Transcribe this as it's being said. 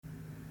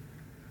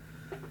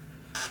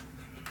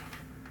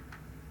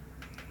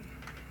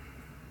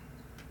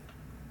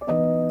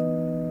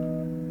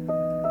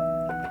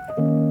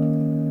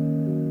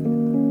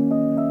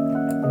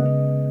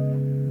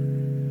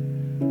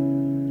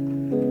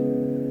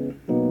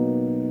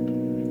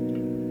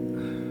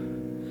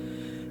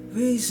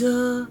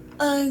giờ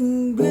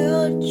anh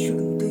biết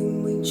chuyện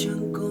tình mình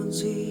chẳng còn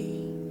gì.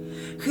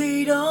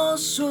 Khi đó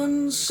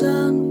xuân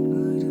san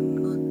người đừng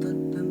ngọt thật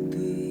đậm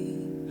thì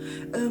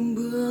em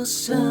bước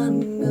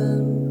san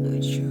ngàn đợi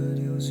chờ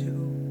điều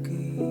diệu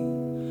kỳ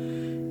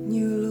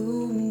như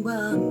lúc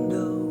ban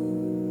đầu.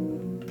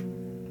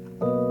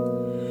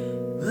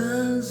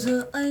 Và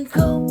giờ anh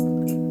khóc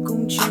thì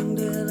cũng chẳng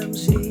để làm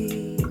gì,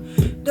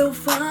 đâu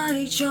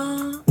phải cho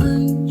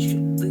anh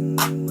chuyện tình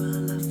mình mà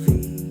là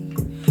vì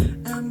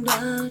em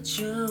đã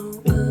trao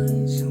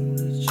anh dòng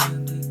lời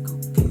tràn đầy cốc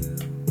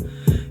kiều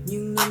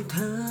nhưng năm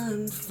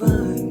tháng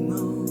phai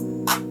màu.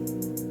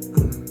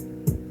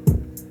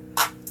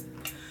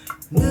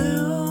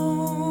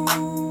 Nếu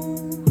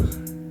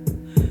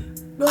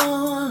đóa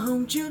hoa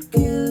hồng trước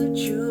kia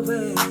chưa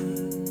về,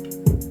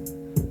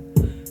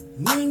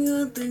 nhanh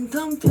hơn tình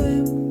thắm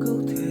thêm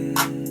câu thề,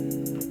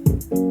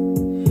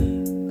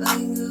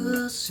 anh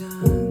ước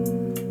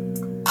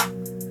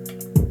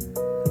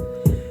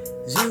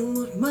rằng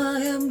một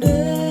mai em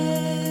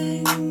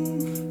đến,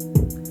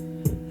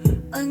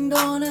 anh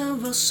đón em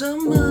vào sớm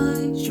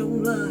mai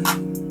trong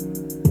lành,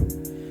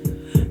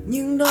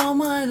 nhưng đó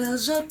mai là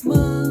giấc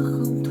mơ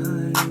không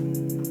thành.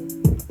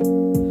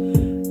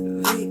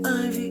 Vì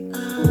ai, vì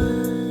ai,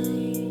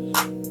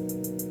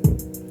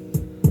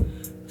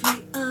 vì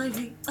ai,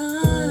 vì ai.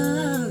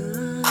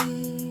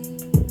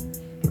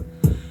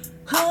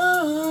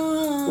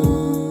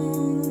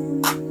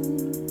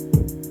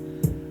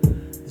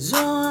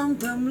 Do âm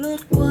thầm lướt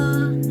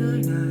qua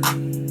nơi